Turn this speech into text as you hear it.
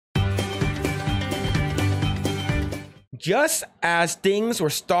Just as things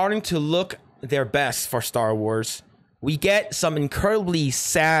were starting to look their best for Star Wars, we get some incredibly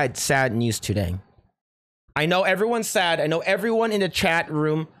sad news today. I know everyone's sad. I know everyone in the chat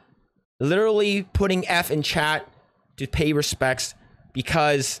room literally putting F in chat to pay respects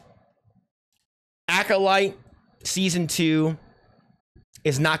because Acolyte Season 2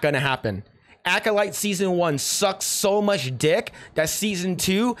 is not going to happen. Acolyte Season 1 sucks so much dick that Season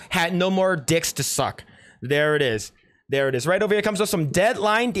 2 had no more dicks to suck. There it is. There it is. Right over here comes up some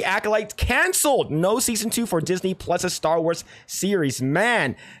deadline. The Acolyte canceled. No Season 2 for Disney Plus's Star Wars series.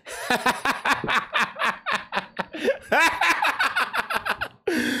 Man.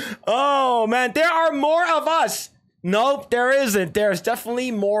 Oh, man. There are more of us. Nope, there isn't. There's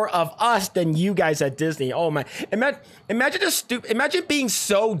definitely more of us than you guys at Disney. Oh, man. Imagine being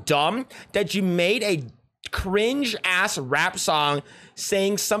so dumb that you made a cringe-ass rap song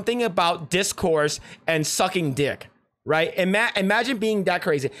saying something about discourse and sucking dick. Right? Imagine being that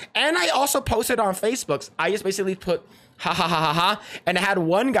crazy. And I also posted on Facebook. I just basically put ha ha ha ha ha. And I had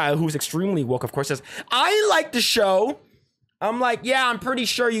one guy who's extremely woke, of course, says, I like the show. I'm like, yeah, I'm pretty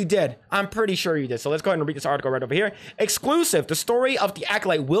sure you did. I'm pretty sure you did. So let's go ahead and read this article right over here. Exclusive. The story of the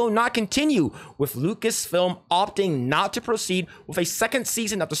Acolyte will not continue, with Lucasfilm opting not to proceed with a second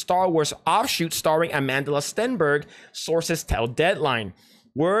season of the Star Wars offshoot starring Amanda Stenberg, sources tell Deadline.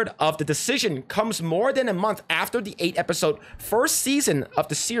 Word of the decision comes more than a month after the 8-episode first season of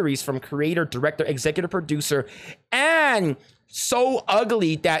the series from creator, director, executive producer, and so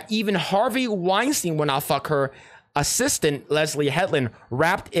ugly that even Harvey Weinstein will not fuck her assistant Leslie Headland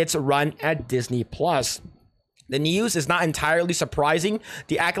wrapped its run at Disney Plus. The news is not entirely surprising.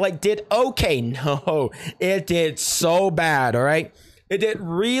 The Acolyte did okay. No, it did so bad, all right? It did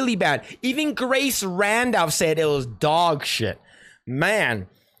really bad. Even Grace Randolph said it was dog shit. Man,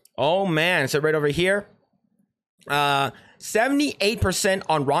 oh man. So right over here, 78%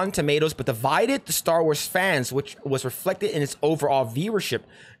 on Rotten Tomatoes, but divided the Star Wars fans, which was reflected in its overall viewership.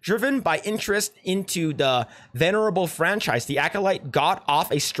 Driven by interest into the venerable franchise, The Acolyte got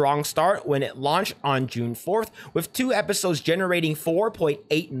off a strong start when it launched on June 4th, with 2 episodes generating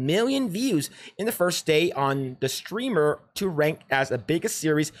 4.8 million views in the first day on the streamer to rank as the biggest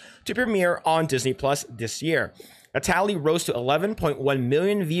series to premiere on Disney Plus this year. The tally rose to 11.1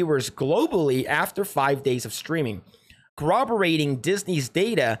 million viewers globally after 5 days of streaming. Corroborating Disney's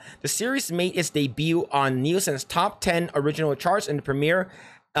data, the series made its debut on Nielsen's top 10 original charts in the premiere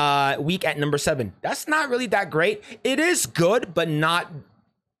week at number 7. That's not really that great. It is good, but not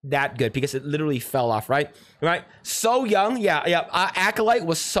that good because it literally fell off, right? Right? So young. Yeah. Acolyte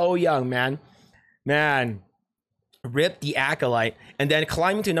was so young, man. Rip the Acolyte, and then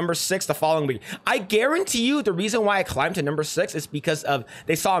climbing to number 6 the following week. I guarantee you the reason why I climbed to number 6 is because of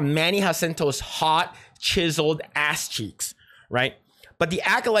they saw Manny Jacinto's hot, chiseled ass cheeks, right? But the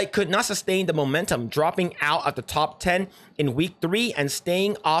Acolyte could not sustain the momentum, dropping out of the top 10 in week 3 and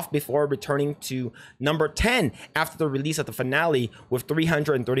staying off before returning to number 10 after the release of the finale, with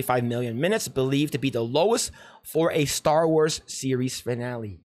 335 million minutes, believed to be the lowest for a Star Wars series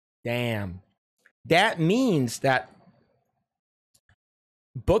finale. Damn. That means that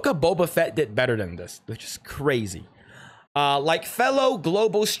Book of Boba Fett did better than this, which is crazy. Like fellow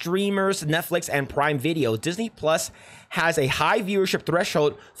global streamers, Netflix and Prime Video, Disney Plus has a high viewership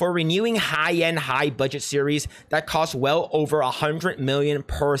threshold for renewing high-end, high-budget series that cost well over $100 million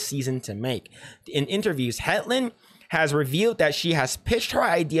per season to make. In interviews, Headland has revealed that she has pitched her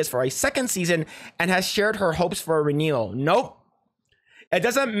ideas for a second season and has shared her hopes for a renewal. Nope. It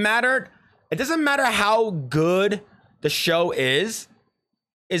doesn't matter. It doesn't matter how good the show is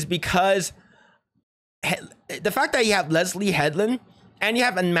because the fact that you have Leslie Headland and you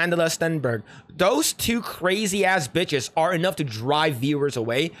have Amanda Stenberg, those two crazy ass bitches are enough to drive viewers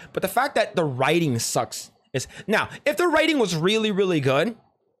away. But the fact that the writing sucks is now, if the writing was really, really good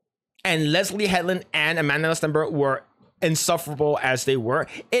and Leslie Headland and Amanda Stenberg were insufferable as they were,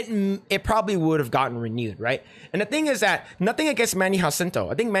 it probably would have gotten renewed, right? And the thing is that nothing against Manny Jacinto.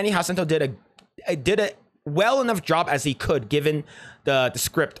 I think Manny Jacinto did a well enough job as he could, given the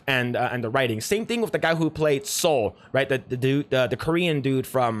script and the writing. Same thing with the guy who played Soul, right? The Korean dude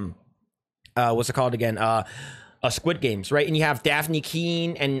from what's it called again? Squid Games, right? And you have Daphne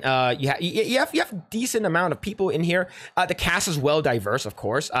Keane, and you have decent amount of people in here. The cast is well diverse, of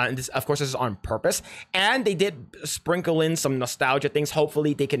course, and this is on purpose. And they did sprinkle in some nostalgia things.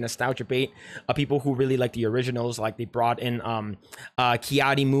 Hopefully, they can nostalgia bait people who really like the originals. Like they brought in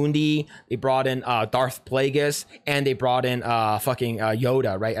Kiadi Mundi, they brought in Darth Plagueis, and they brought in fucking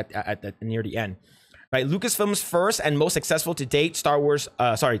Yoda right at near the end. right? Lucasfilm's first and most successful to date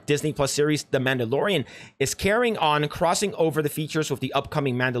Disney Plus series, The Mandalorian, is carrying on, crossing over the features with the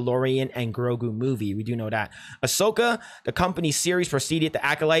upcoming Mandalorian and Grogu movie. We do know that. Ahsoka, the company's series preceded The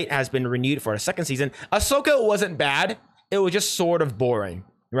Acolyte, has been renewed for a second season. Ahsoka wasn't bad. It was just sort of boring,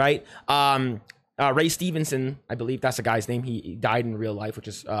 right? Ray Stevenson, I believe that's the guy's name. He died in real life, which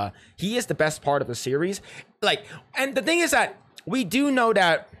is, he is the best part of the series. Like, and the thing is that we do know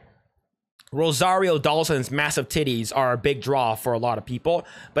that Rosario Dawson's massive titties are a big draw for a lot of people.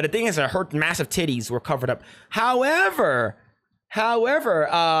 But the thing is that her massive titties were covered up. However,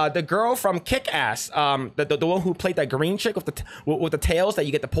 the girl from Kick-Ass, the one who played that green chick with the tails that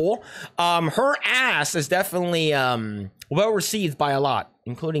you get to pull, her ass is definitely well received by a lot,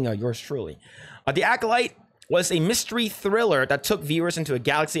 including yours truly. The Acolyte was a mystery thriller that took viewers into a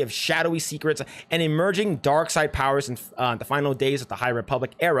galaxy of shadowy secrets and emerging dark side powers in the final days of the High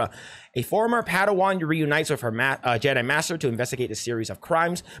Republic era. A former Padawan reunites with her Jedi Master to investigate a series of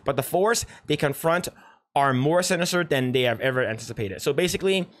crimes, but the Force they confront are more sinister than they have ever anticipated. So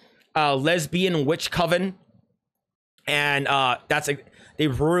basically, lesbian witch coven, and they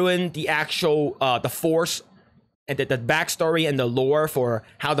ruined the actual the Force. And the backstory and the lore for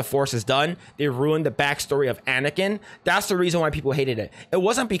how the Force is done. They ruined the backstory of Anakin. That's the reason why people hated it. It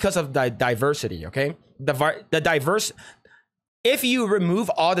wasn't because of the diversity, okay? If you remove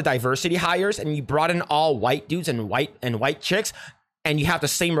all the diversity hires and you brought in all white dudes and white chicks, and you have the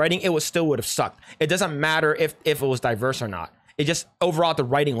same writing, it still would have sucked. It doesn't matter if it was diverse or not. It just, overall, the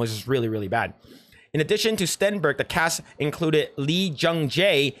writing was just really, really bad. In addition to Stenberg, the cast included Lee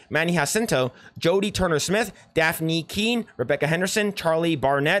Jung-jae, Manny Jacinto, Jodie Turner-Smith, Daphne Keane, Rebecca Henderson, Charlie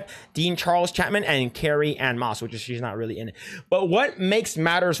Barnett, Dean Charles Chapman, and Carrie Ann Moss, which is she's not really in it. But what makes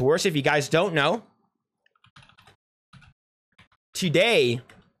matters worse, if you guys don't know, today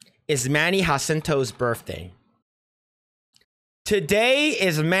is Manny Jacinto's birthday. Today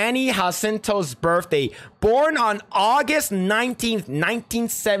is Manny Jacinto's birthday. Born on August 19th,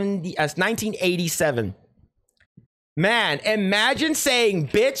 1987. Man, imagine saying,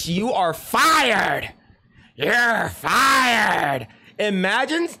 bitch, you are fired. You're fired.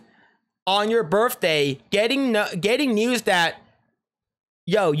 Imagine on your birthday getting news that,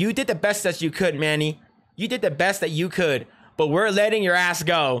 yo, you did the best that you could, Manny. You did the best that you could, but we're letting your ass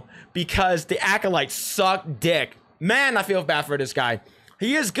go because the Acolyte sucked dick. Man, I feel bad for this guy.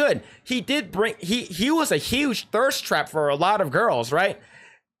 He is good. He was a huge thirst trap for a lot of girls, right?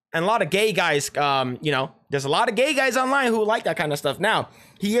 And a lot of gay guys, there's a lot of gay guys online who like that kind of stuff. Now,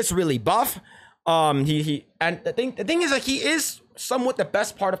 he is really buff. And the thing is that he is somewhat the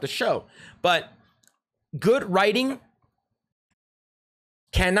best part of the show, but good writing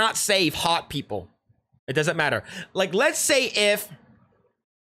cannot save hot people. It doesn't matter. Like, let's say if,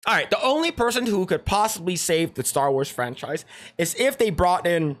 all right, the only person who could possibly save the Star Wars franchise is if they brought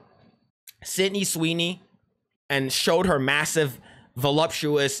in Sydney Sweeney and showed her massive,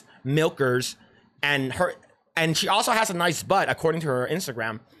 voluptuous milkers, and she also has a nice butt, according to her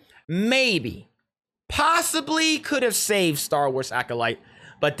Instagram. Maybe, possibly could have saved Star Wars Acolyte,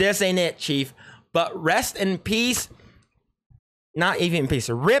 but this ain't it, Chief. But rest in peace. Not even in peace.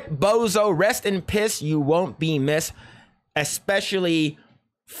 Rip Bozo, rest in piss. You won't be missed, especially.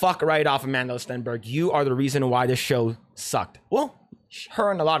 Fuck right off, Amanda Stenberg. You are the reason why this show sucked. Well,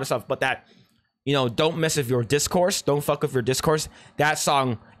 her and a lot of stuff, but that, don't mess with your discourse. Don't fuck with your discourse. That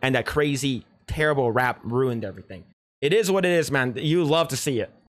song and that crazy, terrible rap ruined everything. It is what it is, man. You love to see it.